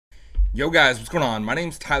Yo guys, what's going on? My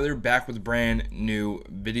name's Tyler, back with a brand new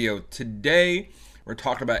video. Today, we're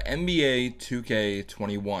talking about NBA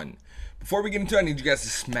 2K21. Before we get into it, I need you guys to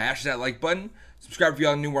smash that like button. Subscribe if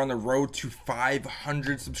y'all new. We're on the road to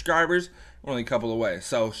 500 subscribers. We're only a couple away.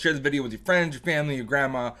 So share the video with your friends, your family, your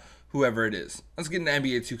grandma, whoever it is. Let's get into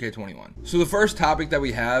NBA 2K21. So the first topic that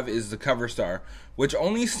we have is the cover star, which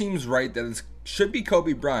only seems right that it should be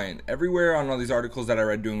Kobe Bryant. Everywhere on all these articles that I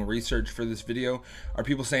read doing research for this video are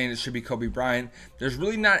people saying it should be Kobe Bryant. There's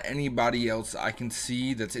really not anybody else I can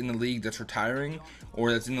see that's in the league that's retiring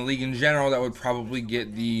or that's in the league in general that would probably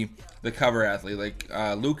get the cover athlete. Like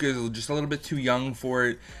Luka is just a little bit too young for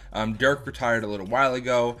it. Dirk retired a little while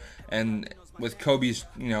ago, and with Kobe's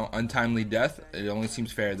untimely death, it only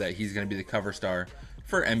seems fair that he's going to be the cover star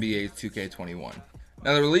for NBA 2K21.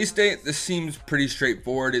 Now the release date, this seems pretty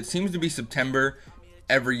straightforward. It seems to be September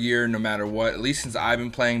every year, no matter what. At least since I've been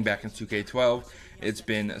playing back in 2K12, it's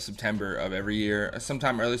been September of every year.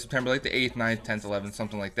 Sometime early September, like the 8th, 9th, 10th, 11th,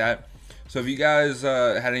 something like that. So if you guys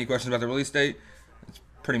had any questions about the release date, it's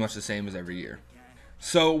pretty much the same as every year.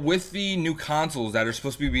 So with the new consoles that are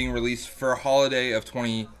supposed to be being released for holiday of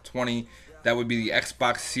 2020, that would be the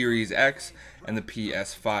Xbox Series X and the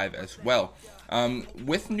PS5 as well.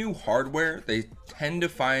 With new hardware, they tend to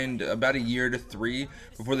find about a year to 3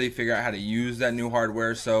 before they figure out how to use that new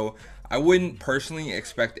hardware. So I wouldn't personally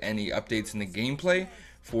expect any updates in the gameplay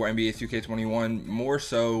for NBA 2K21, more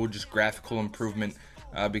so just graphical improvement,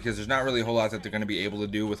 because there's not really a whole lot that they're going to be able to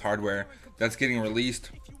do with hardware that's getting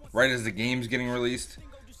released right as the game's getting released.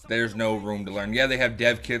 There's no room to learn. Yeah, they have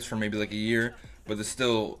dev kits for maybe like a year, but it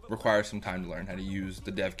still requires some time to learn how to use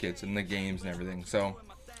the dev kits and the games and everything. So,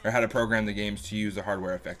 or how to program the games to use the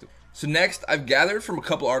hardware effectively. So next, I've gathered from a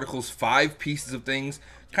couple articles 5 pieces of things,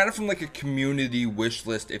 kind of from like a community wish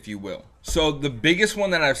list, if you will. So the biggest one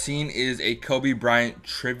that I've seen is a Kobe Bryant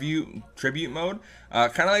tribute mode,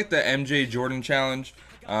 kind of like the MJ Jordan challenge.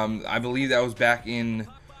 I believe that was back in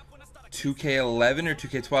 2K11 or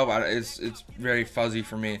 2K12. It's very fuzzy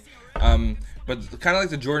for me. But kind of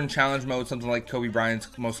like the Jordan Challenge mode, something like Kobe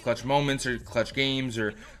Bryant's most clutch moments or clutch games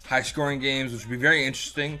or high-scoring games, which would be very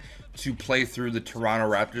interesting to play through the Toronto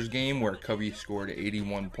Raptors game where Kobe scored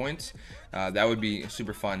 81 points. That would be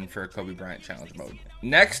super fun for a Kobe Bryant Challenge mode.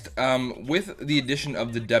 Next, with the addition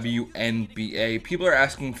of the WNBA, people are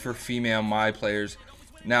asking for female My players.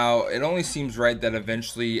 Now, it only seems right that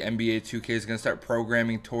eventually NBA 2K is going to start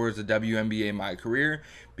programming towards the WNBA My Career,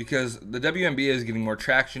 because the WNBA is getting more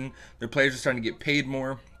traction. Their players are starting to get paid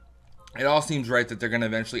more. It all seems right that they're going to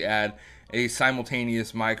eventually add a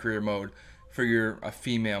simultaneous My Career mode for a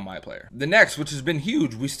female My player. The next, which has been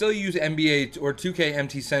huge, we still use NBA or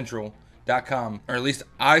 2KMTCentral.com, or at least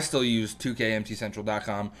I still use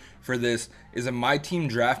 2KMTCentral.com for this, is a My Team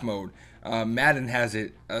draft mode. Madden has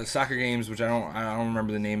it, soccer games, which I don't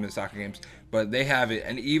remember the name of the soccer games, but they have it,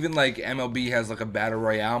 and even like MLB has like a battle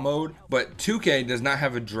royale mode, but 2K does not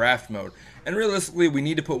have a draft mode. And realistically, we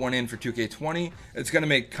need to put one in for 2K20. It's going to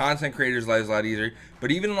make content creators' lives a lot easier,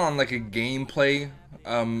 but even on like a gameplay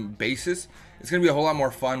basis, it's going to be a whole lot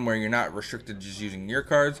more fun where you're not restricted to just using your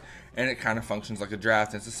cards, and it kind of functions like a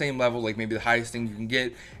draft. It's the same level, like maybe the highest thing you can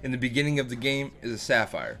get in the beginning of the game is a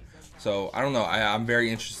Sapphire. So, I don't know, I'm very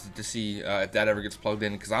interested to see if that ever gets plugged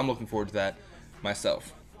in, because I'm looking forward to that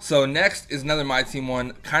myself. So next is another My Team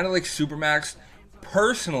one, kind of like Supermax.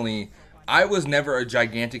 Personally, I was never a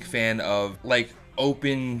gigantic fan of like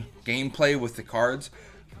open gameplay with the cards.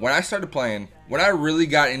 When I started playing, when I really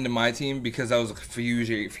got into My Team, because I was a few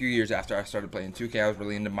years after I started playing 2K, I was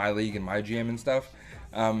really into My League and My GM and stuff.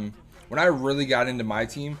 When I really got into My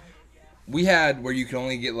Team, we had where you could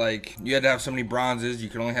only get like, you had to have so many bronzes, you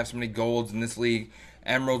could only have so many golds in this league,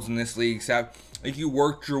 emeralds in this league, so like you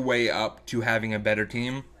worked your way up to having a better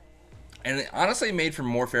team, and it honestly made for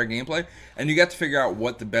more fair gameplay, and you got to figure out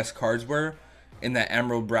what the best cards were in that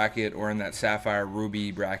emerald bracket or in that sapphire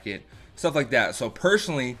ruby bracket, stuff like that. So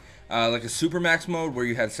personally, like a Supermax mode where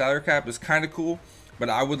you had salary cap is kind of cool, but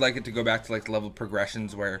I would like it to go back to like level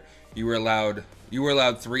progressions where you were allowed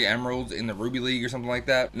 3 emeralds in the Ruby League or something like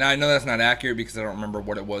that. Now I know that's not accurate because I don't remember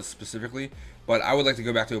what it was specifically, but I would like to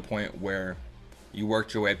go back to a point where you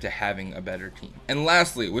worked your way up to having a better team. And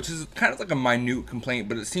lastly, which is kind of like a minute complaint,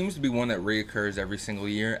 but it seems to be one that reoccurs every single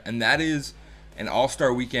year, and that is an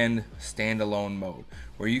All-Star Weekend standalone mode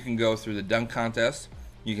where you can go through the dunk contest,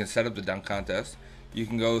 you can set up the dunk contest, you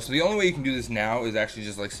can go, so the only way you can do this now is actually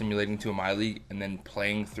just like simulating to a My League and then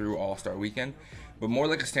playing through All-Star Weekend. But more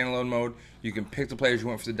like a standalone mode, you can pick the players you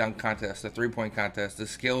want for the dunk contest, the 3-point contest, the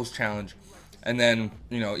skills challenge, And then,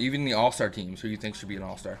 you know, even the all-star teams, who you think should be an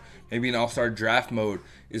all-star. Maybe an all-star draft mode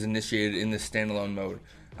is initiated in this standalone mode.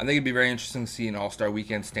 I think it'd be very interesting to see an All-Star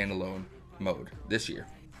Weekend standalone mode this year.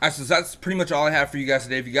 Alright, so that's pretty much all I have for you guys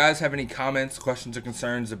today. If you guys have any comments, questions, or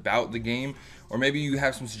concerns about the game, or maybe you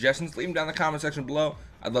have some suggestions, leave them down in the comment section below.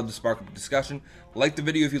 I'd love to spark up a discussion. Like the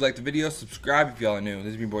video if you liked the video. Subscribe if y'all are new.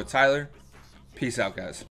 This is your boy Tyler. Peace out, guys.